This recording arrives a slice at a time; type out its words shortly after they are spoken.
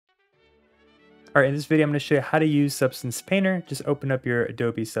All right, in this video, I'm going to show you how to use Substance Painter. Just open up your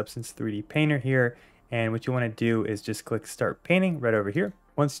Adobe Substance 3D Painter here. And what you want to do is just click Start Painting right over here.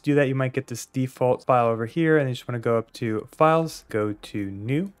 Once you do that, you might get this default file over here. And you just want to go up to Files, go to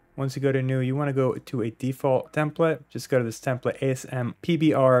New. Once you go to New, you want to go to a default template. Just go to this template, ASM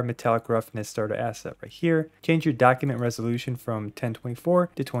PBR Metallic Roughness Starter Asset right here. Change your document resolution from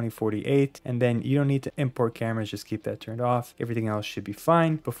 1024 to 2048. And then you don't need to import cameras, just keep that turned off. Everything else should be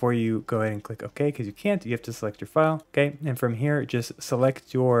fine. Before you go ahead and click OK, because you can't, you have to select your file. Okay, and from here, just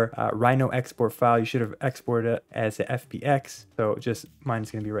select your Rhino export file. You should have exported it as a FBX. So just mine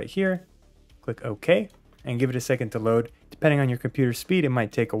is going to be right here. Click OK. And give it a second to load. Depending on your computer speed, it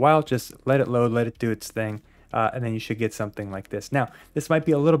might take a while. Just let it load, let it do its thing, and then you should get something like this. Now, this might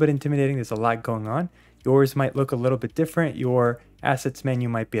be a little bit intimidating. There's a lot going on. Yours might look a little bit different. Your assets menu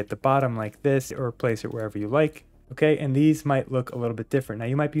might be at the bottom like this, or place it wherever you like. Okay, and these might look a little bit different. Now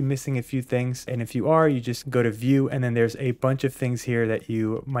you might be missing a few things, and if you are, you just go to view, and then there's a bunch of things here that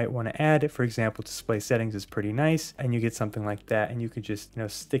you might want to add. For example, display settings is pretty nice, and you get something like that, and you could just,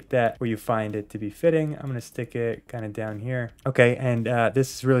 stick that where you find it to be fitting. I'm gonna stick it kind of down here. Okay, and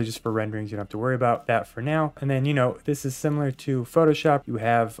this is really just for renderings. You don't have to worry about that for now. And then, this is similar to Photoshop. You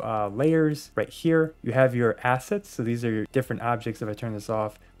have layers right here. You have your assets. So these are your different objects. If I turn this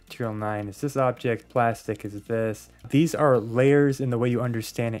off, Material 9 is this object, plastic is this. These are layers in the way you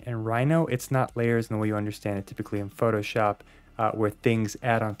understand it in Rhino. It's not layers in the way you understand it typically in Photoshop, where things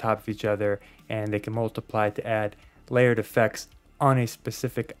add on top of each other and they can multiply to add layered effects on a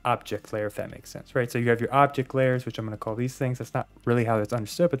specific object layer, if that makes sense, right? So you have your object layers, which I'm going to call these things. That's not really how it's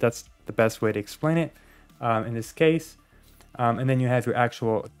understood, but that's the best way to explain it in this case. And then you have your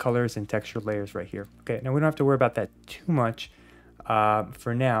actual colors and texture layers right here. Okay, now we don't have to worry about that too much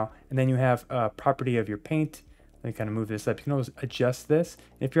for now. And then you have property of your paint. Let me kind of move this up. You can always adjust this.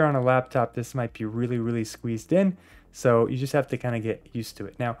 If you're on a laptop, this might be really squeezed in, so you just have to kind of get used to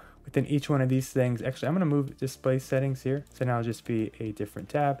it. Now within each one of these things, actually I'm going to move display settings here, so now it'll just be a different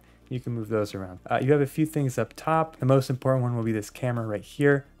tab. You can move those around. You have a few things up top. The most important one will be this camera right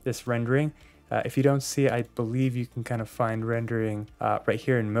here, this rendering. If you don't see it, I believe you can kind of find rendering right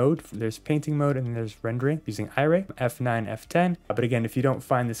here in mode. There's painting mode and then there's rendering using iRay, F9, F10. But again, if you don't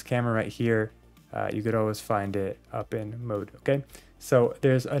find this camera right here, you could always find it up in mode, okay? So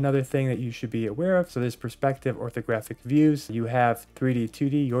there's another thing that you should be aware of. So there's perspective, orthographic views. You have 3D,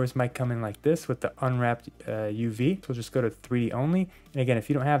 2D. Yours might come in like this with the unwrapped UV. So just go to 3D only. And again, if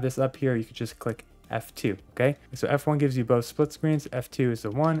you don't have this up here, you could just click F2, okay? So F1 gives you both split screens, F2 is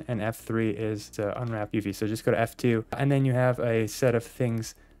the one, and F3 is the unwrap UV. So just go to F2, and then you have a set of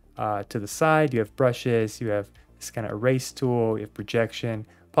things to the side. You have brushes, you have this kind of erase tool, you have projection.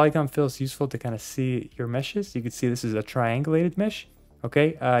 Polygon fill is useful to kind of see your meshes. You can see this is a triangulated mesh.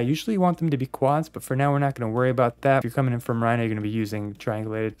 Okay, usually you want them to be quads, but for now we're not going to worry about that. If you're coming in from Rhino, you're going to be using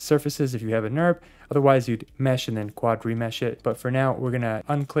triangulated surfaces if you have a NURB. Otherwise, you'd mesh and then quad remesh it. But for now, we're going to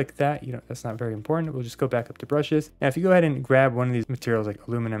unclick that. That's not very important. We'll just go back up to brushes. Now, if you go ahead and grab one of these materials like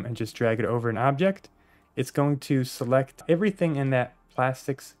aluminum and just drag it over an object, it's going to select everything in that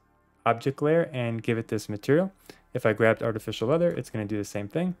plastics object layer and give it this material. If I grabbed artificial leather, it's going to do the same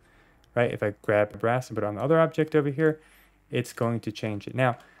thing, right? If I grab brass and put it on the other object over here, it's going to change it.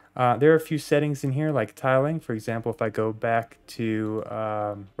 Now, there are a few settings in here like tiling. For example, if I go back to,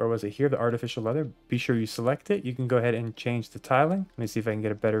 where was it here? The artificial leather. Be sure you select it. You can go ahead and change the tiling. Let me see if I can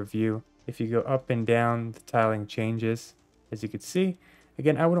get a better view. If you go up and down, the tiling changes, as you can see.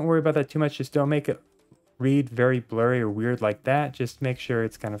 Again, I wouldn't worry about that too much. Just don't make it read very blurry or weird like that. Just make sure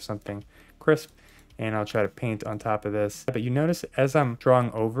it's kind of something crisp. And I'll try to paint on top of this. But you notice as I'm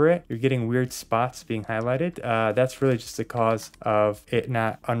drawing over it, you're getting weird spots being highlighted. That's really just the cause of it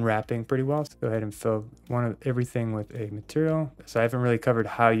not unwrapping pretty well. So go ahead and fill everything with a material. So I haven't really covered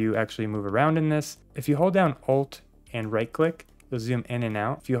how you actually move around in this. If you hold down Alt and right click, you'll zoom in and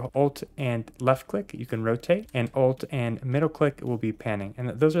out. If you Alt and left click, you can rotate, and Alt and middle click will be panning. And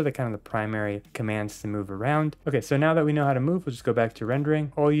those are the kind of the primary commands to move around. Okay, so now that we know how to move, we'll just go back to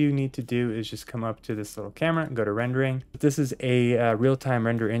rendering. All you need to do is just come up to this little camera and go to rendering. This is a real-time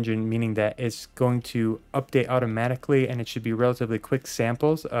render engine, meaning that it's going to update automatically, and it should be relatively quick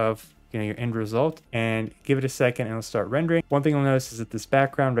samples of your end result, and give it a second and it'll start rendering. One thing you'll notice is that this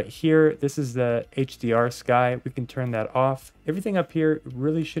background right here, this is the HDR sky. We can turn that off. Everything up here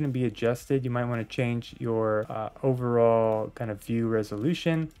really shouldn't be adjusted. You might want to change your overall kind of view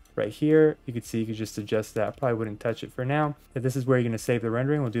resolution. Right here, you can see you can just adjust that. Probably wouldn't touch it for now. But this is where you're going to save the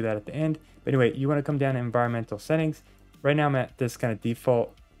rendering. We'll do that at the end. But anyway, you want to come down to environmental settings. Right now I'm at this kind of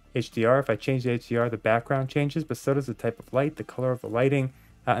default HDR. If I change the HDR, the background changes, but so does the type of light, the color of the lighting,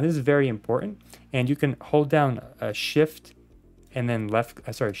 And this is very important. And you can hold down shift and then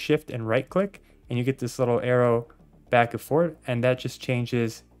shift and right click, and you get this little arrow back and forth, and that just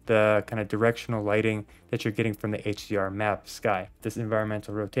changes the kind of directional lighting that you're getting from the HDR map sky. This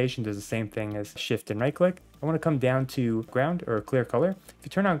environmental rotation does the same thing as shift and right click. I want to come down to ground or clear color. If you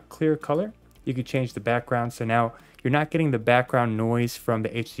turn on clear color, you can change the background. So now you're not getting the background noise from the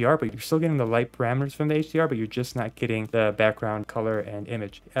HDR, but you're still getting the light parameters from the HDR, but you're just not getting the background color and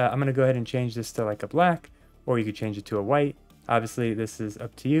image. I'm going to go ahead and change this to like a black, or you could change it to a white. Obviously, this is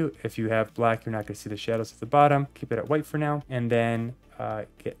up to you. If you have black, you're not going to see the shadows at the bottom. Keep it at white for now, and then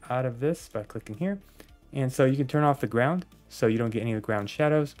get out of this by clicking here. And so you can turn off the ground so you don't get any of the ground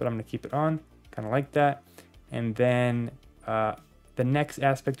shadows, but I'm going to keep it on, kind of like that. And then the next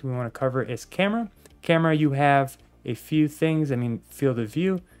aspect we want to cover is camera. Camera, you have a few things. I mean, field of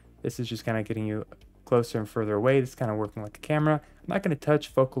view. This is just kind of getting you closer and further away. This is kind of working like a camera. I'm not going to touch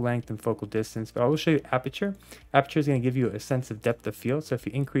focal length and focal distance, but I will show you aperture. Aperture is going to give you a sense of depth of field. So if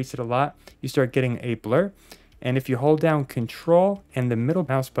you increase it a lot, you start getting a blur. And if you hold down Control and the middle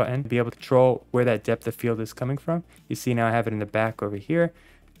mouse button to be able to control where that depth of field is coming from, you see now I have it in the back over here.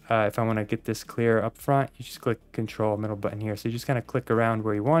 If I want to get this clear up front, you just click Control, middle button here. So you just kind of click around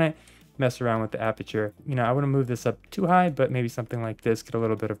where you want it, mess around with the aperture. You know, I wouldn't move this up too high, but maybe something like this, get a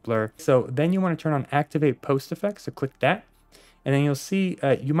little bit of blur. So then you want to turn on Activate Post Effects, so click that. And then you'll see,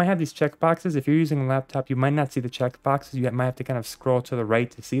 you might have these checkboxes. If you're using a laptop, you might not see the checkboxes. You might have to kind of scroll to the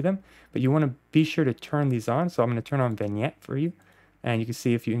right to see them, but you want to be sure to turn these on. So I'm going to turn on Vignette for you. And you can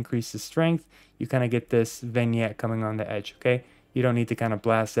see if you increase the strength, you kind of get this vignette coming on the edge, okay? You don't need to kind of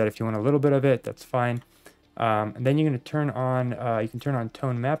blast that. If you want a little bit of it, that's fine. And then you're going to turn on, you can turn on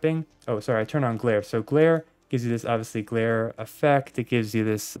tone mapping. Oh, sorry, I turn on glare. So glare gives you this obviously glare effect. It gives you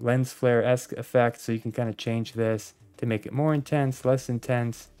this lens flare-esque effect. So you can kind of change this to make it more intense, less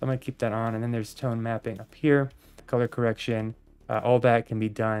intense. I'm going to keep that on. And then there's tone mapping up here, color correction. All that can be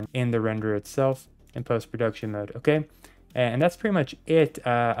done in the render itself in post-production mode, okay? And that's pretty much it.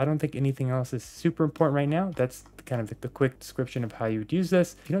 I don't think anything else is super important right now. That's kind of the quick description of how you would use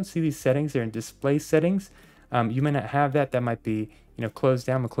this. If you don't see these settings, they're in display settings. You may not have that. That might be, you know, closed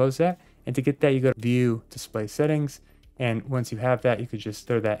down. We'll close that. And to get that, you go to View, Display Settings. And once you have that, you could just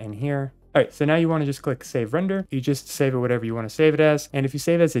throw that in here. All right, so now you want to just click Save Render. You just save it whatever you want to save it as. And if you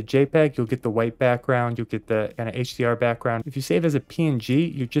save it as a JPEG, you'll get the white background. You'll get the kind of HDR background. If you save as a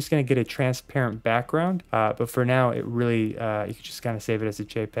PNG, you're just going to get a transparent background. But for now, it really, you can just kind of save it as a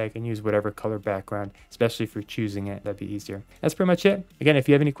JPEG and use whatever color background, especially if you're choosing it. That'd be easier. That's pretty much it. Again, if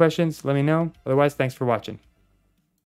you have any questions, let me know. Otherwise, thanks for watching.